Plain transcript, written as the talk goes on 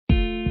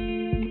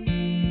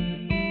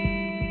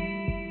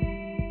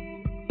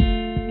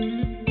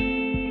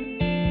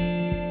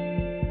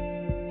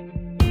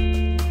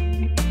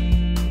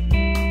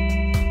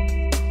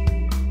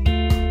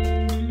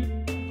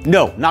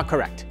No, not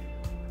correct.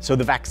 So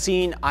the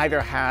vaccine either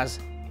has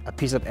a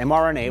piece of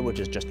mRNA, which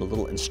is just a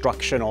little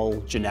instructional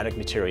genetic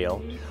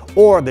material,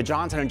 or the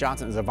Johnson &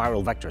 Johnson is a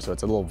viral vector, so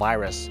it's a little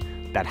virus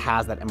that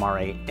has that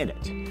mRNA in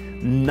it.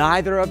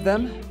 Neither of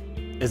them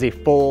is a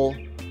full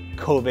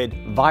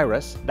COVID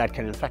virus that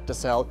can infect a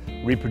cell,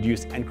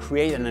 reproduce, and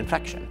create an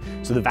infection.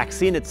 So the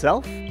vaccine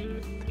itself,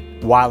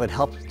 while it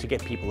helps to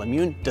get people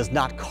immune, does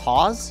not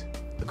cause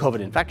the COVID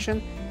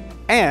infection,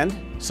 and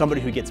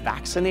somebody who gets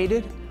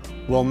vaccinated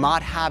will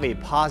not have a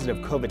positive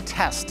COVID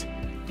test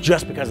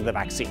just because of the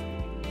vaccine.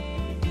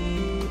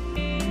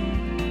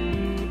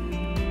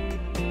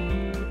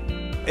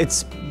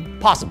 It's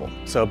possible.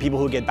 So people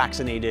who get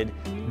vaccinated,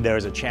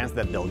 there's a chance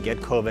that they'll get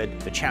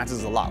COVID. The chance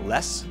is a lot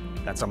less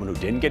than someone who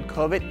didn't get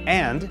COVID.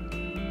 And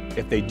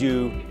if they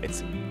do,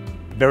 it's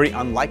very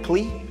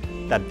unlikely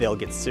that they'll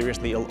get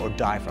seriously ill or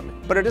die from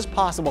it. But it is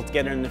possible to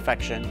get an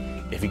infection.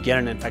 If you get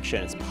an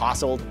infection, it's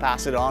possible to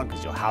pass it on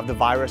because you'll have the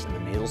virus in the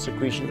nasal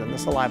secretions and the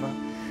saliva.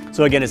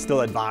 So again, it's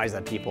still advised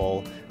that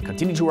people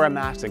continue to wear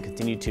masks and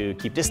continue to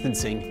keep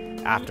distancing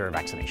after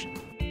vaccination.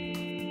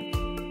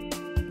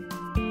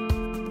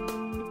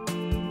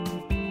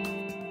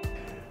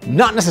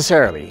 Not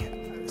necessarily.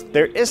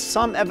 There is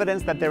some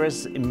evidence that there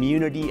is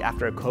immunity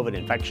after a COVID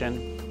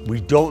infection.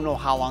 We don't know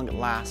how long it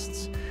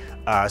lasts.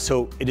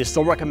 So it is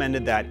still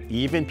recommended that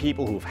even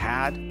people who've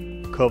had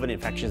COVID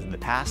infections in the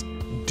past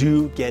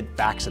do get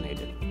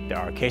vaccinated. There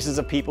are cases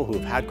of people who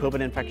have had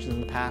COVID infections in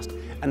the past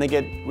and they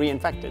get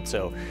reinfected.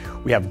 So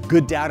we have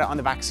good data on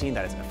the vaccine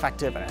that it's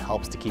effective and it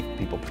helps to keep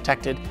people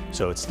protected.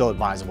 So it's still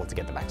advisable to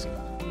get the vaccine.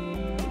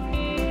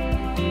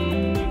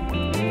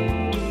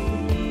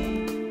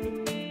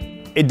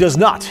 It does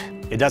not.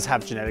 It does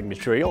have genetic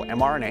material,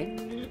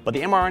 mRNA, but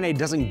the mRNA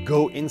doesn't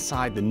go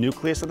inside the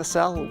nucleus of the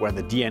cell where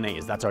the DNA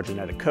is. That's our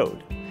genetic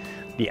code.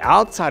 The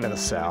outside of the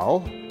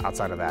cell,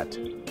 outside of that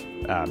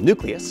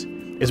nucleus,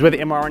 is where the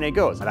mRNA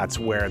goes. And that's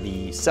where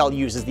the cell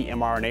uses the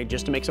mRNA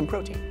just to make some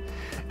protein.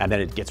 And then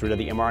it gets rid of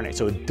the mRNA.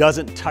 So it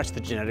doesn't touch the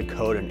genetic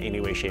code in any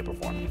way, shape, or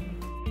form.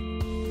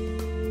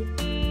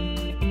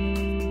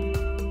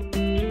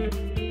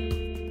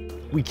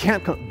 We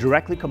can't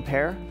directly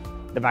compare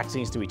the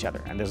vaccines to each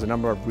other. And there's a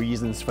number of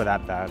reasons for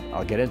that that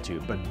I'll get into.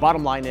 But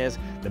bottom line is,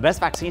 the best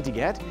vaccine to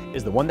get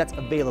is the one that's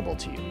available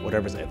to you.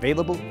 Whatever's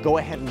available, go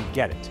ahead and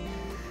get it.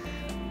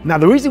 Now,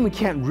 the reason we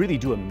can't really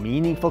do a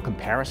meaningful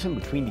comparison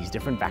between these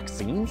different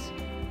vaccines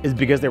is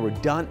because they were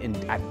done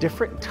at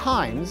different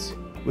times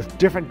with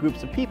different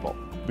groups of people.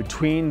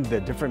 Between the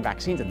different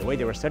vaccines and the way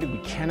they were studied, we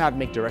cannot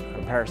make direct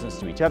comparisons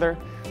to each other.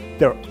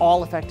 They're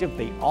all effective,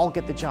 they all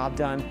get the job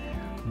done.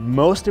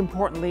 Most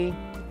importantly,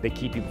 they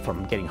keep people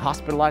from getting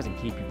hospitalized and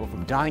keep people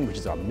from dying, which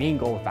is our main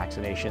goal with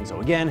vaccination. So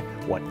again,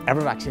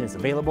 whatever vaccine is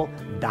available,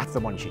 that's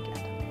the one you should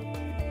get.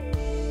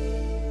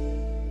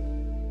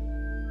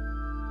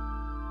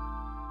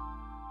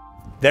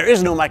 There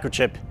is no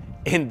microchip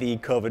in the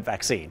COVID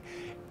vaccine.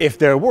 If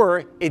there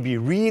were, it'd be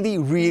really,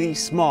 really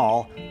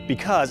small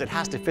because it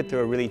has to fit through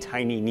a really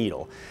tiny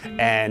needle.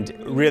 And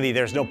really,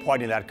 there's no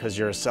point in that because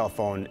your cell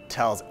phone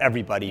tells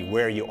everybody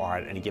where you are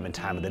at any given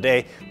time of the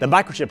day. The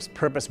microchip's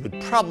purpose would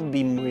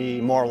probably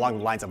be more along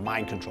the lines of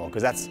mind control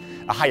because that's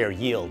a higher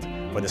yield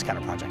for this kind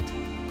of project.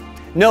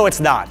 No,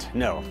 it's not.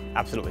 No,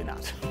 absolutely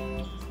not.